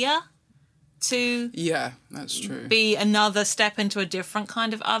easier to that's true. Be another step into a different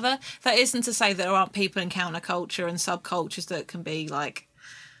kind of other. That isn't to say that there aren't people in counterculture and subcultures that can be like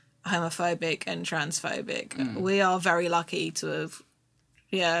homophobic and transphobic. We are very lucky to have,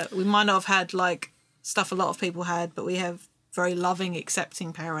 we might not have had like stuff a lot of people had, but we have very loving,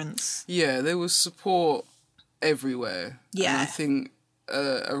 accepting parents. Yeah, there was support everywhere. Yeah. And I think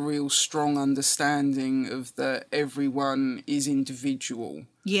a real strong understanding of that everyone is individual.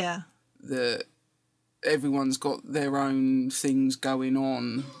 Yeah. That everyone's got their own things going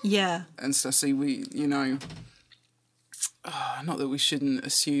on. Yeah. And so, see, not that we shouldn't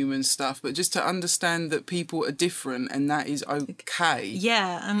assume and stuff, but just to understand that people are different and that is okay.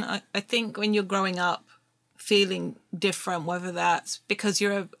 Yeah, and I think when you're growing up feeling different, whether that's because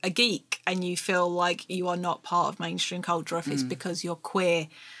you're a geek and you feel like you are not part of mainstream culture, if it's because you're queer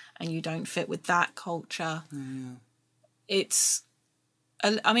and you don't fit with that culture, it's...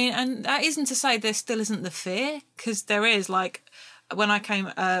 I mean, and that isn't to say there still isn't the fear, because there is. Like, when I've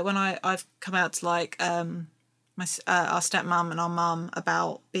come out to, like, our stepmom and our mum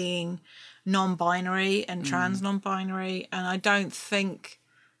about being non-binary and trans non-binary, and I don't think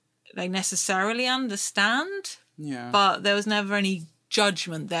they necessarily understand. Yeah. But there was never any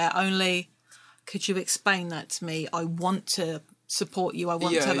judgment there. Only, could you explain that to me? I want to support you. I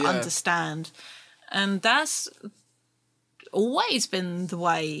want to understand. And that's always been the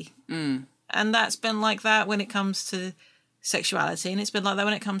way. And that's been like that when it comes to sexuality, and it's been like that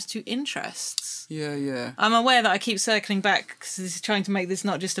when it comes to interests. Yeah. I'm aware that I keep circling back because this is trying to make this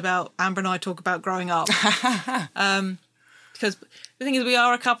not just about Amber and I talk about growing up. Because the thing is, we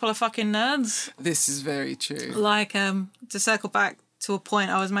are a couple of fucking nerds. This is very true. Like, to circle back to a point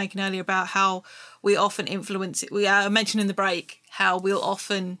I was making earlier about how we often influence it. We mentioned in the break how we'll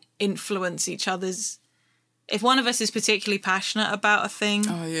often influence each other's. If one of us is particularly passionate about a thing...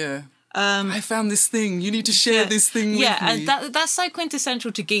 Oh, yeah. I found this thing. You need to share this thing with me. Yeah, and that's so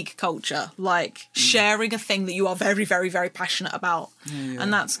quintessential to geek culture, like sharing a thing that you are very, very, very passionate about.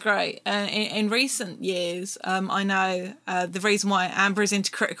 And that's great. And in recent years, I know the reason why Amber is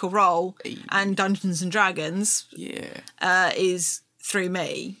into Critical Role and Dungeons and Dragons is through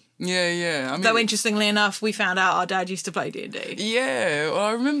me. Yeah. I mean, though, interestingly enough, we found out our dad used to play D&D. Yeah, well,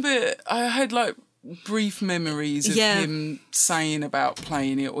 I remember I had, like, brief memories of him saying about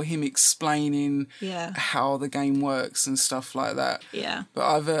playing it or him explaining how the game works and stuff like that. Yeah. But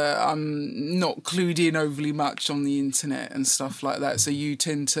I'm not clued in overly much on the internet and stuff like that. So you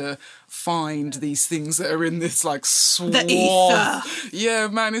tend to find these things that are in this like swath. The ether. Yeah,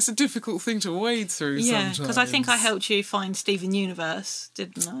 man, it's a difficult thing to wade through sometimes. Yeah, because I think I helped you find Steven Universe,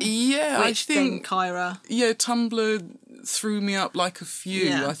 didn't I? Yeah, I think Kyra. Yeah, Tumblr threw me up like a few.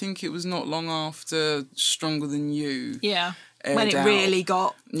 Yeah. I think it was not long after Stronger Than You. Yeah. When it really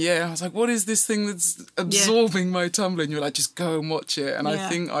got... Yeah, I was like, what is this thing that's absorbing my Tumblr? And you're like, just go and watch it. And I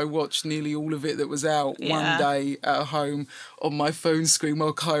think I watched nearly all of it that was out one day at home on my phone screen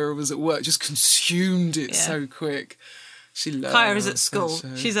while Kyra was at work, just consumed it so quick. She loves Kyra's at school.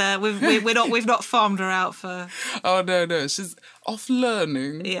 She's we've not farmed her out for... Oh, no. She's off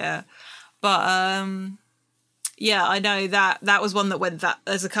learning. Yeah. But... yeah, I know that was one that went that.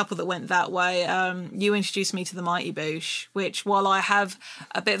 There's a couple that went that way. You introduced me to the Mighty Boosh, which while I have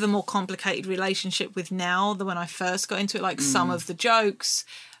a bit of a more complicated relationship with now than when I first got into it, like some of the jokes,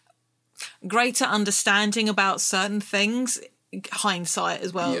 greater understanding about certain things, hindsight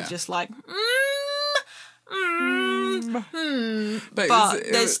as well, just like, But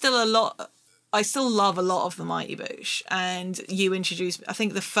there's still a lot. I still love a lot of the Mighty Boosh, and you introduced. I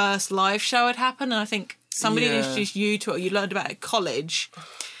think the first live show had happened, and I think somebody had introduced you to it. You learned about it at college,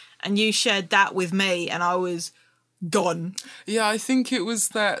 and you shared that with me, and I was gone. Yeah, I think it was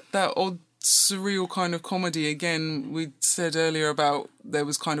that odd surreal kind of comedy. Again, we said earlier about there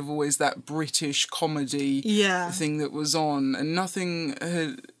was kind of always that British comedy thing that was on, and nothing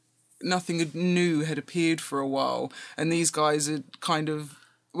new had appeared for a while, and these guys had kind of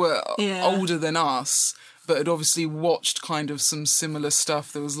were older than us, but had obviously watched kind of some similar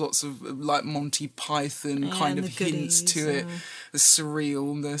stuff. There was lots of like Monty Python kind of hints to it, the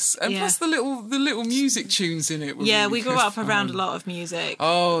surrealness, and plus the little music tunes in it. Were really we grew up around a lot of music.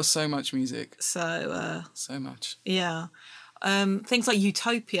 Oh, so much music. So much. Yeah. Things like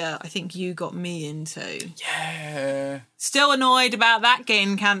Utopia, I think you got me into. Yeah. Still annoyed about that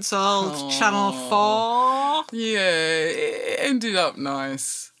getting cancelled. Aww. Channel 4. Yeah, it ended up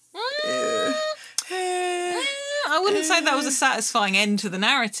nice. I wouldn't say that was a satisfying end to the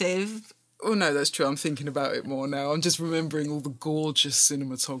narrative. Oh, no, that's true. I'm thinking about it more now. I'm just remembering all the gorgeous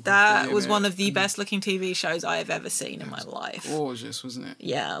cinematography. That was one of the best-looking TV shows I have ever seen in my life. Gorgeous, wasn't it?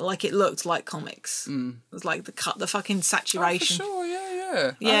 Yeah, like it looked like comics. It was like the fucking saturation. Oh, for sure,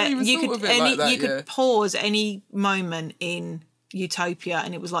 yeah. Yeah, you could pause any moment in Utopia,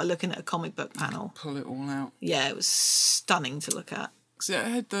 and it was like looking at a comic book panel. Pull it all out. Yeah, it was stunning to look at. So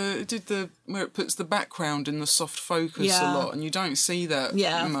it did where it puts the background in the soft focus a lot, and you don't see that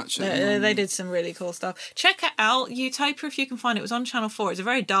much anymore. They did some really cool stuff. Check it out, Utopia, if you can find it. It was on Channel 4. It's a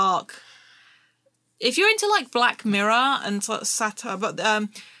very dark... If you're into, like, Black Mirror and sort of satire, but...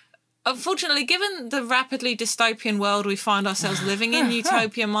 unfortunately, given the rapidly dystopian world we find ourselves living in,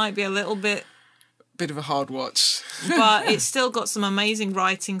 Utopia might be a little bit bit of a hard watch. But it's still got some amazing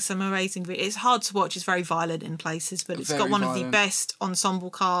writing, some amazing... It's hard to watch. It's very violent in places, but it's Very got one violent. of the best ensemble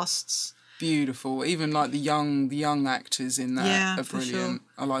casts. Beautiful. Even like the young actors in that are for brilliant.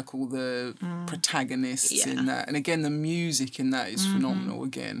 sure. I like all the protagonists Yeah. in that. And again, the music in that is phenomenal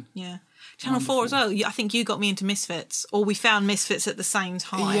again. Yeah. Channel 4 as well. I think you got me into Misfits, or we found Misfits at the same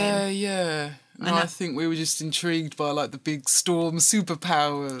time. Yeah. No, I think we were just intrigued by like the big storm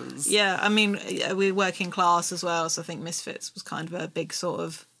superpowers. Yeah, I mean, we're working class as well, so I think Misfits was kind of a big sort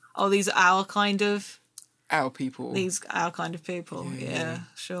of, these are our kind of... Our people. These our kind of people, yeah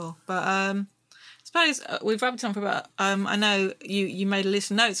sure. But I suppose we've rabbited on for about. I know you made a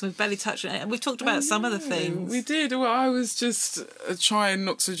list of notes, and we've barely touched on it. We've talked about some of the things. We did. Well, I was just trying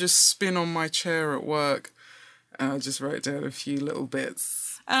not to just spin on my chair at work, and I just wrote down a few little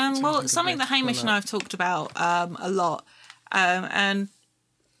bits. Well, something that Hamish and I have talked about a lot, and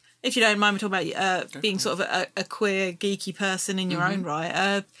if you don't mind me talking about being sort of a queer, geeky person in your own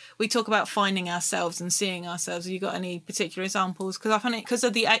right, we talk about finding ourselves and seeing ourselves. Have you got any particular examples? Because I find it, because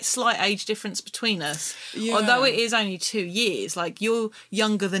of the slight age difference between us, although it is only 2 years, like you're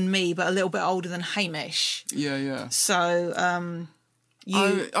younger than me, but a little bit older than Hamish. Yeah. So,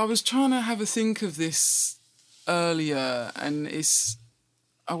 I was trying to have a think of this earlier, and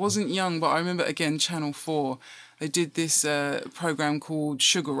I wasn't young, but I remember, again, Channel 4, they did this program called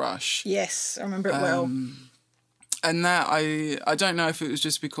Sugar Rush. Yes, I remember it well. And that, I don't know if it was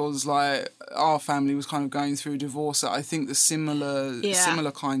just because, like, our family was kind of going through a divorce at, I think, the similar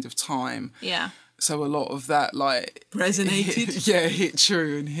kind of time. Yeah. So a lot of that, like... Resonated. Hit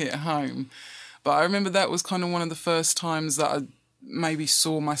true and hit home. But I remember that was kind of one of the first times that I maybe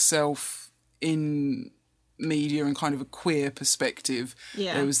saw myself in media in kind of a queer perspective.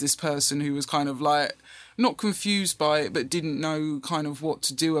 Yeah. There was this person who was kind of like... not confused by it, but didn't know kind of what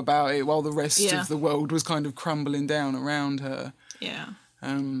to do about it while the rest of the world was kind of crumbling down around her. Yeah.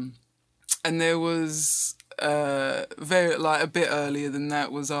 And there was very like a bit earlier than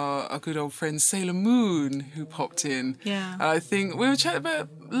that was our good old friend Sailor Moon who popped in. Yeah. And I think we were chatting about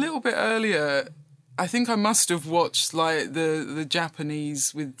a little bit earlier. I think I must have watched like the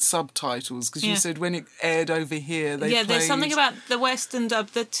Japanese with subtitles because you said when it aired over here they played... there's something about the Western dub.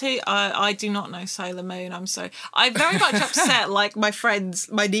 The two, I do not know Sailor Moon. I'm very much upset, like my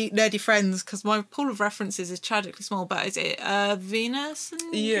friends, my nerdy friends, because my pool of references is tragically small. But is it Venus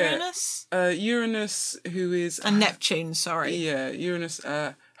and Uranus? Uranus, who is and Neptune. Sorry. Yeah, Uranus,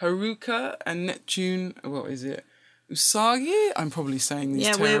 Haruka, and Neptune. What is it? Usagi? I'm probably saying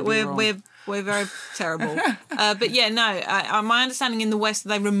these terribly wrong. We're very terrible. But yeah, no, my understanding in the West,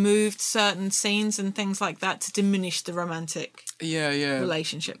 they removed certain scenes and things like that to diminish the romantic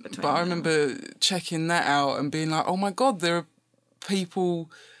relationship between them. I remember checking that out and being like, oh my God, there are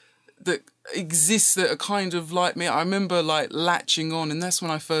people that exist that are kind of like me. I remember like latching on, and that's when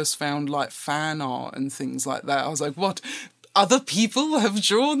I first found like fan art and things like that. I was like, what? Other people have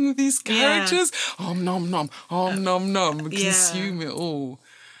drawn these characters? Om nom nom, om nom nom, consume it all.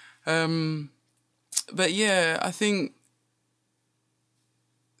 But yeah, I think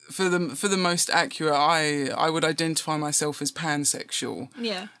for the most accurate, I would identify myself as pansexual.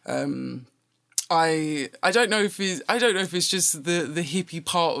 Yeah. I don't know if it's just the hippie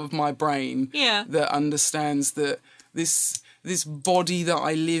part of my brain that understands that this body that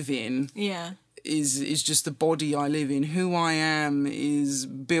I live in is just the body I live in. Who I am is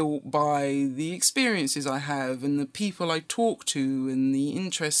built by the experiences I have and the people I talk to and the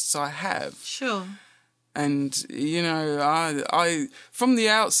interests I have. Sure. And, you know, I from the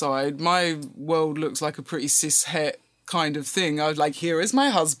outside, my world looks like a pretty cis-het kind of thing. I was like, here is my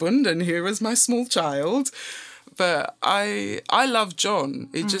husband and here is my small child. But I love John.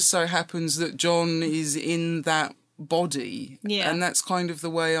 It just so happens that John is in that body, and that's kind of the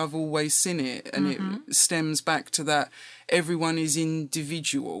way I've always seen it, and it stems back to that everyone is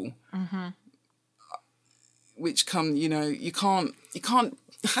individual, which you can't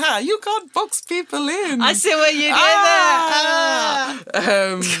box people in. I see what you did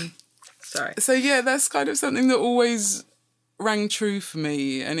there. Sorry. So yeah, that's kind of something that always rang true for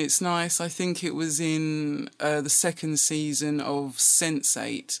me, and it's nice. I think it was in the second season of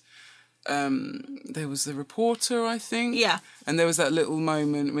Sense8. There was the reporter, I think. Yeah. And there was that little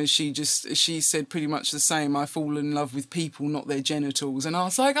moment where she said pretty much the same. I fall in love with people, not their genitals. And I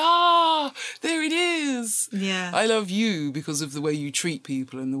was like, there it is. Yeah. I love you because of the way you treat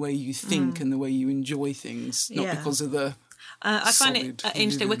people and the way you think and the way you enjoy things, not because of the I find it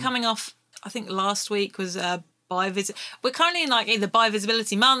interesting. We're coming off, I think last week was we're currently in like either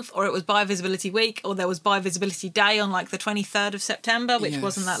Bi-Visibility Month, or it was Bi-Visibility Week, or there was Bi-Visibility Day on like the 23rd of September, which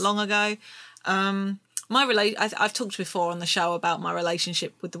wasn't that long ago. I've talked before on the show about my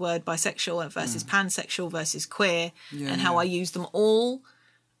relationship with the word bisexual versus pansexual versus queer, and how I use them all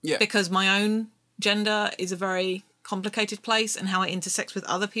because my own gender is a very complicated place, and how it intersects with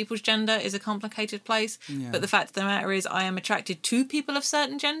other people's gender is a complicated place. But the fact of the matter is, I am attracted to people of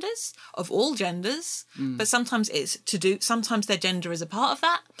certain genders, of all genders, but sometimes sometimes their gender is a part of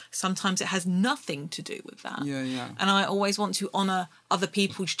that, sometimes it has nothing to do with that. And I always want to honour other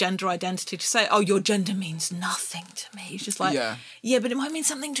people's gender identity, to say, oh, your gender means nothing to me. It's just like, yeah, but it might mean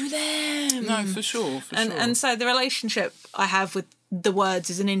something to them. No, for sure. And so the relationship I have with the words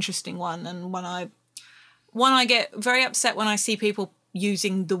is an interesting one, and when I get very upset when I see people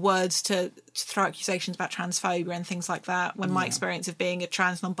using the words to throw accusations about transphobia and things like that, when my experience of being a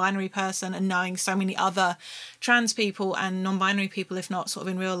trans non-binary person and knowing so many other trans people and non-binary people, if not sort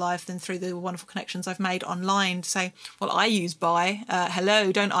of in real life, then through the wonderful connections I've made online, to say, well, I use bi.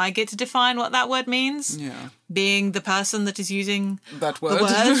 Hello, don't I get to define what that word means? Yeah. Being the person that is using that word. The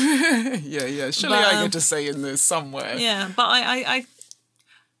word. yeah. Surely I get to say in this somewhere. Yeah, but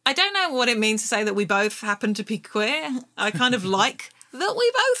I don't know what it means to say that we both happen to be queer. I kind of like that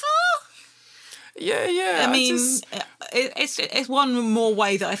we both are. Yeah. I mean, it's one more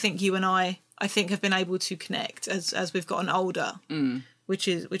way that I think you and I think have been able to connect as we've gotten older, which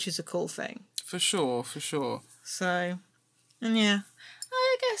is a cool thing. For sure. So, and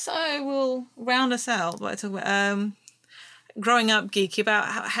I guess I will round us out by talking about growing up geeky, about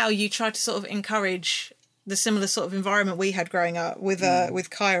how you try to sort of encourage the similar sort of environment we had growing up with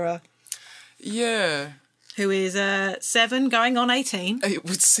Kyra. Yeah. Who is 7 going on 18. It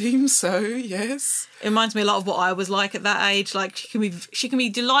would seem so, yes. It reminds me a lot of what I was like at that age. Like, she can be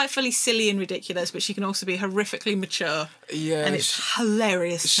delightfully silly and ridiculous, but she can also be horrifically mature. Yeah. And it's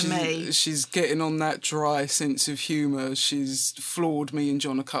hilarious to me. She's getting on that dry sense of humour. She's floored me and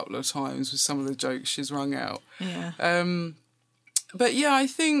John a couple of times with some of the jokes she's rung out. Yeah. But yeah, I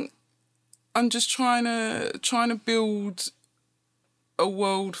think I'm just trying to build a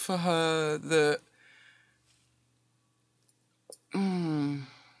world for her that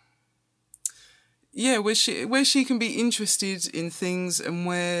where she can be interested in things, and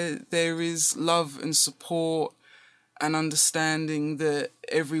where there is love and support and understanding that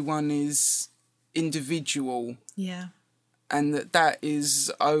everyone is individual. Yeah. And that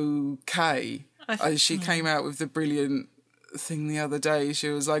is okay. She came out with the brilliant thing the other day. She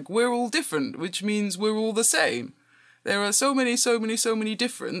was like, we're all different, which means we're all the same. There are so many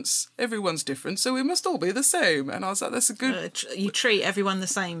difference. Everyone's different, so we must all be the same. And I was like, that's a good... you treat everyone the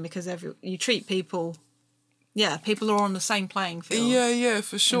same because you treat people... Yeah, people are on the same playing field. Yeah,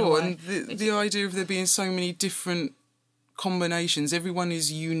 for sure. And the idea of there being so many different combinations, everyone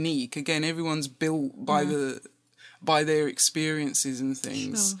is unique. Again, everyone's built by their experiences and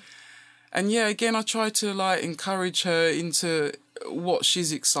things. Sure. And yeah, again, I try to encourage her into what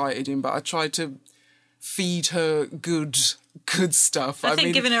she's excited in, but I try to feed her good stuff. I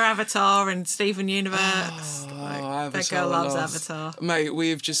think giving her Avatar and Steven Universe. That girl loves Avatar. Mate, we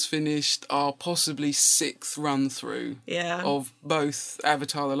have just finished our possibly 6th run through of both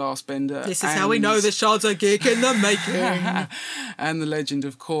Avatar The Last Bender. This is how we know the Shards are geek in the making. And The Legend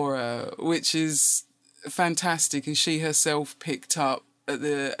of Korra, which is fantastic, and she herself picked up at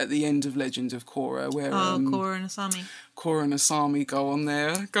the end of Legend of Korra, where Korra and Asami. Korra and Asami go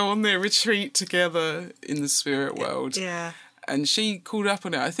on their retreat together in the spirit world. Yeah. And she called up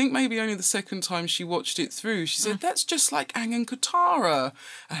on it. I think maybe only the second time she watched it through. She said, that's just like Aang and Katara.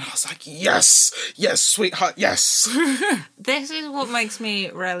 And I was like, yes, sweetheart, yes. This is what makes me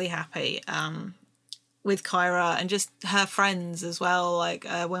really happy with Kyra and just her friends as well. Like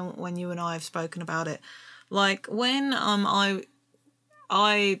when you and I have spoken about it. Like when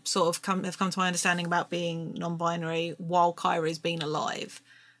I sort of have come to my understanding about being non-binary while Kyra's been alive.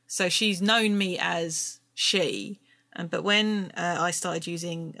 So she's known me as she, but when I started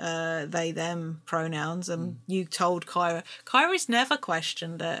using they, them pronouns, and you told Kyra's never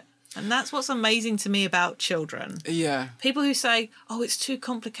questioned it. And that's what's amazing to me about children. Yeah. People who say, oh, it's too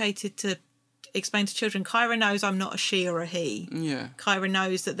complicated to explain to children. Kyra knows I'm not a she or a he. Yeah. Kyra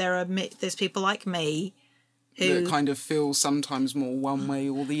knows that there's people like me that kind of feel sometimes more one way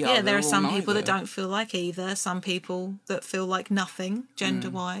or the other. Yeah, there are some people that don't feel like either. Some people that feel like nothing,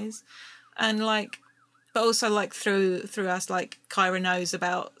 gender-wise. And but also through us, Kyra knows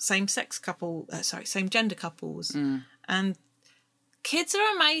about same gender couples. And kids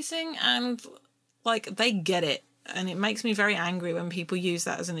are amazing, and they get it. And it makes me very angry when people use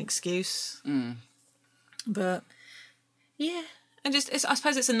that as an excuse. But yeah, and I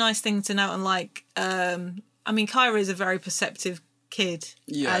suppose it's a nice thing to know. And Kyra is a very perceptive kid,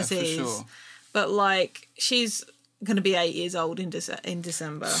 as is. Sure. but like she's going to be 8 years old in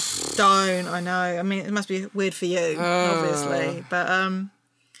December. Don't, I know. I mean, it must be weird for you, obviously, but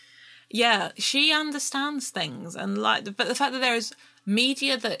yeah, she understands things, and like, but the fact that there is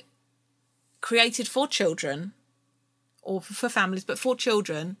media that created for children or for families, but for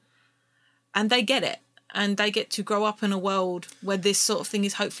children, and they get it. And they get to grow up in a world where this sort of thing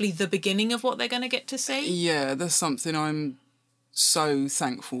is hopefully the beginning of what they're going to get to see. Yeah, that's something I'm so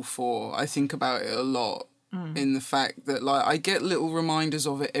thankful for. I think about it a lot in the fact that, like, I get little reminders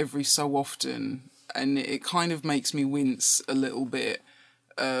of it every so often, and it kind of makes me wince a little bit,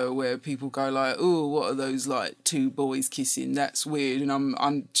 where people go like, "Oh, what are those, like, two boys kissing? That's weird," and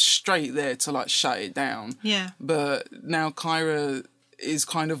I'm straight there to like shut it down. Yeah. But now Kyra is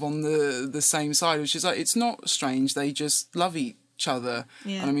kind of on the same side, which is like, it's not strange, they just love each other.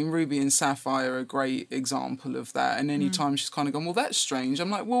 Yeah. And I mean, Ruby and Sapphire are a great example of that, and any time she's kind of gone, well, that's strange,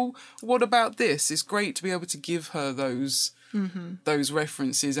 I'm like, well, what about this? It's great to be able to give her those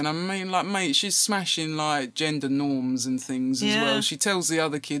references. And I mean, like, mate, she's smashing like gender norms and things as well. She tells the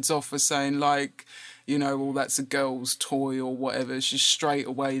other kids off for saying like, you know, well, that's a girl's toy or whatever. She's straight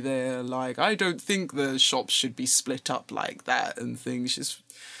away there, like, I don't think the shops should be split up like that and things.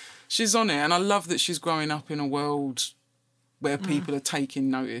 She's on it, and I love that she's growing up in a world where people are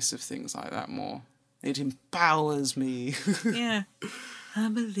taking notice of things like that more. It empowers me. Yeah. I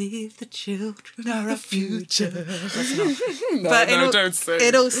believe the children are our future. Don't say.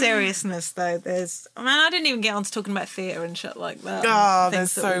 In all seriousness, though, I didn't even get on to talking about theatre and shit like that.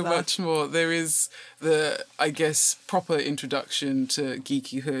 There's so much more. There is the, I guess, proper introduction to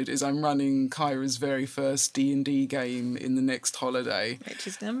geekyhood is I'm running Kyra's very first D&D game in the next holiday. Which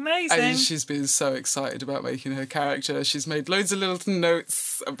is amazing. And she's been so excited about making her character. She's made loads of little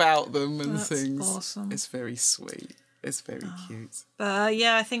notes about them and things. Awesome. It's very sweet. It's very cute. But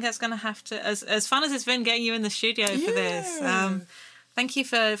yeah, I think that's going to have to, as fun as it's been getting you in the studio for this. Thank you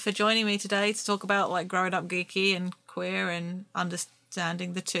for joining me today to talk about like growing up geeky and queer and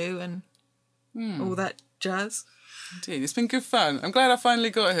understanding the two and all that jazz. Indeed, it's been good fun. I'm glad I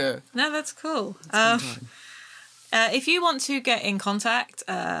finally got here. No, that's cool. If you want to get in contact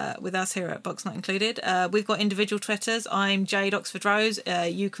with us here at Box Not Included, we've got individual Twitters. I'm Jade Oxford Rose.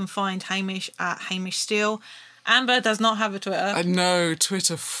 You can find Hamish at Hamish Steele. Amber does not have a Twitter. I know,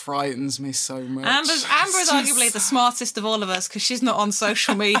 Twitter frightens me so much. Amber is arguably the smartest of all of us because she's not on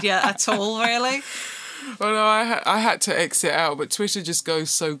social media at all, really. Well, no, I had to exit out, but Twitter just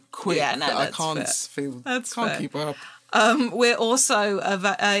goes so quick that I can't keep up. We're also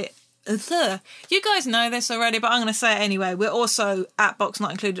you guys know this already, but I'm going to say it anyway. We're also at Box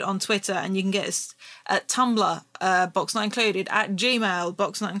Not Included on Twitter, and you can get us at Tumblr, Box Not Included, at Gmail,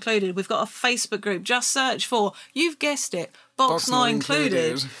 Box Not Included. We've got a Facebook group. Just search for, you've guessed it, Box Not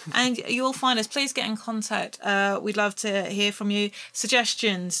Included, and you'll find us. Please get in contact. We'd love to hear from you.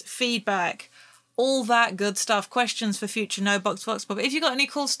 Suggestions, feedback, all that good stuff. Questions for future No Box Vox Pop. If you've got any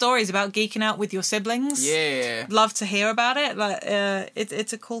cool stories about geeking out with your siblings, love to hear about it. Like,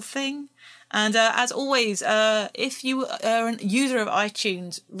 it's a cool thing. And as always, if you are a user of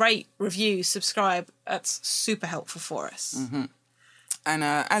iTunes, rate, review, subscribe. That's super helpful for us. Mm-hmm. And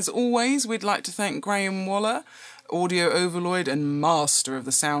as always, we'd like to thank Graham Waller, audio overlord and master of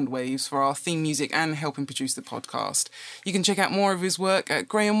the sound waves, for our theme music and helping produce the podcast. You can check out more of his work at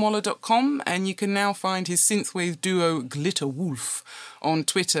grahamwaller.com, and you can now find his synthwave duo Glitter Wolf on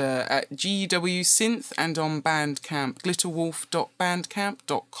Twitter at GWSynth and on Bandcamp,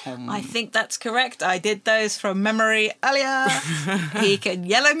 glitterwolf.bandcamp.com. I think that's correct. I did those from memory earlier. He can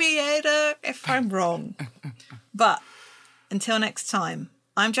yell at me later if I'm wrong. But until next time,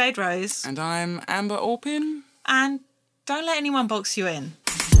 I'm Jade Rose. And I'm Amber Orpin. And don't let anyone box you in.